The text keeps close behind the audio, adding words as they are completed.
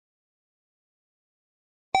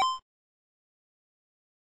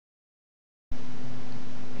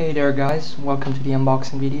Hey there guys, welcome to the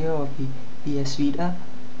unboxing video of the PS Vita.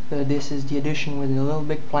 This is the edition with a little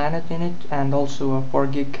big planet in it and also a 4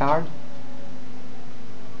 gig card.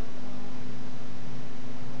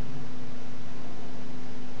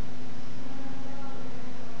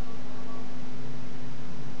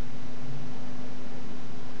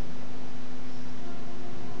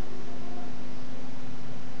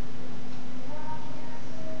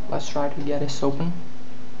 Let's try to get this open.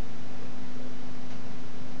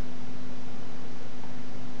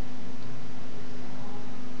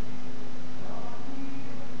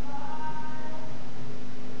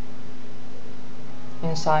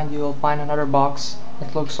 Inside you will find another box.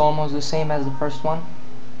 It looks almost the same as the first one.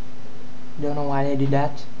 Don't know why they did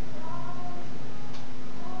that.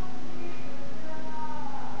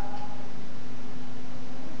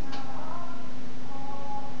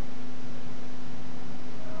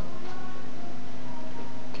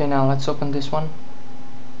 Okay, now let's open this one.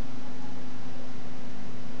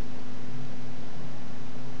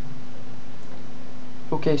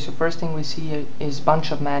 Okay, so first thing we see is a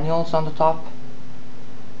bunch of manuals on the top.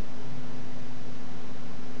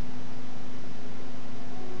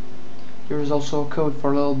 There is also a code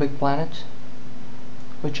for Little Big Planet,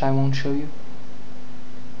 which I won't show you.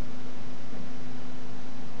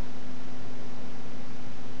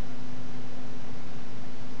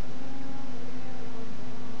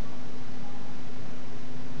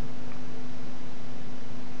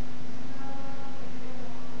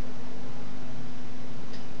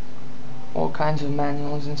 All kinds of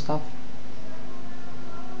manuals and stuff.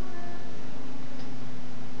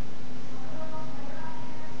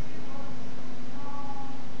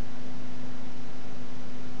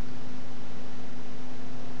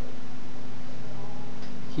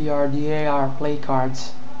 Here are the AR play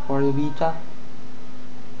cards for the Vita.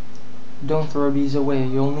 Don't throw these away,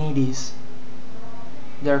 you'll need these.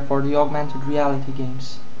 They're for the augmented reality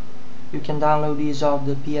games. You can download these off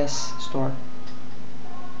the PS store.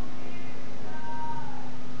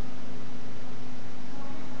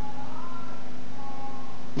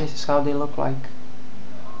 This is how they look like.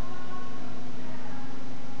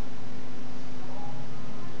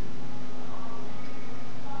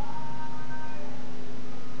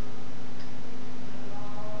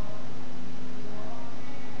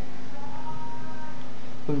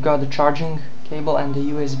 We've got the charging cable and the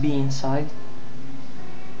USB inside.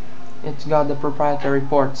 It's got the proprietary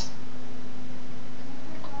ports.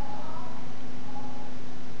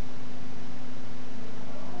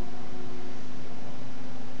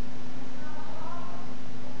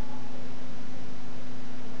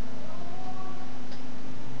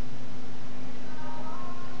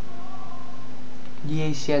 The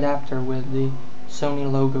AC adapter with the Sony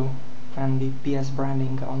logo and the PS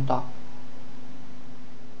branding on top.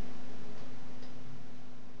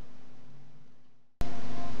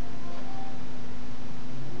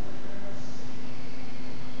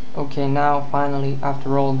 Okay, now finally,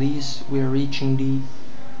 after all these, we're reaching the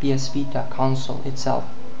PS Vita console itself.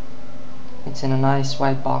 It's in a nice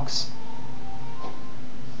white box.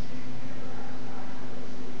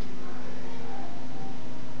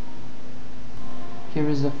 Here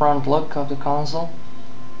is the front look of the console.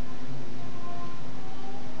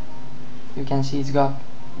 You can see it's got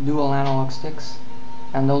dual analog sticks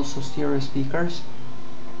and also stereo speakers.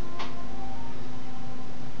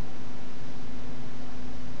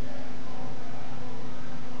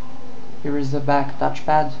 Here is the back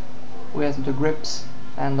touchpad with the grips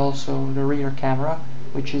and also the rear camera,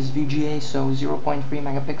 which is VGA, so 0.3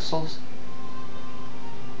 megapixels.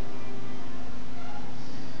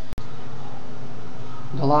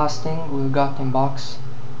 The last thing we got in box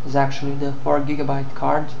is actually the 4 GB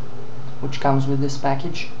card, which comes with this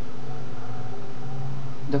package.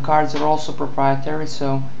 The cards are also proprietary,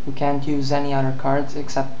 so you can't use any other cards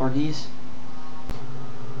except for these.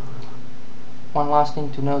 One last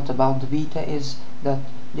thing to note about the Vita is that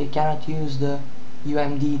they cannot use the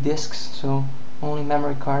UMD discs, so only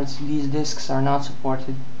memory cards. These discs are not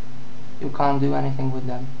supported. You can't do anything with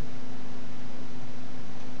them.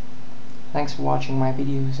 Thanks for watching my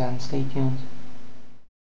videos and stay tuned.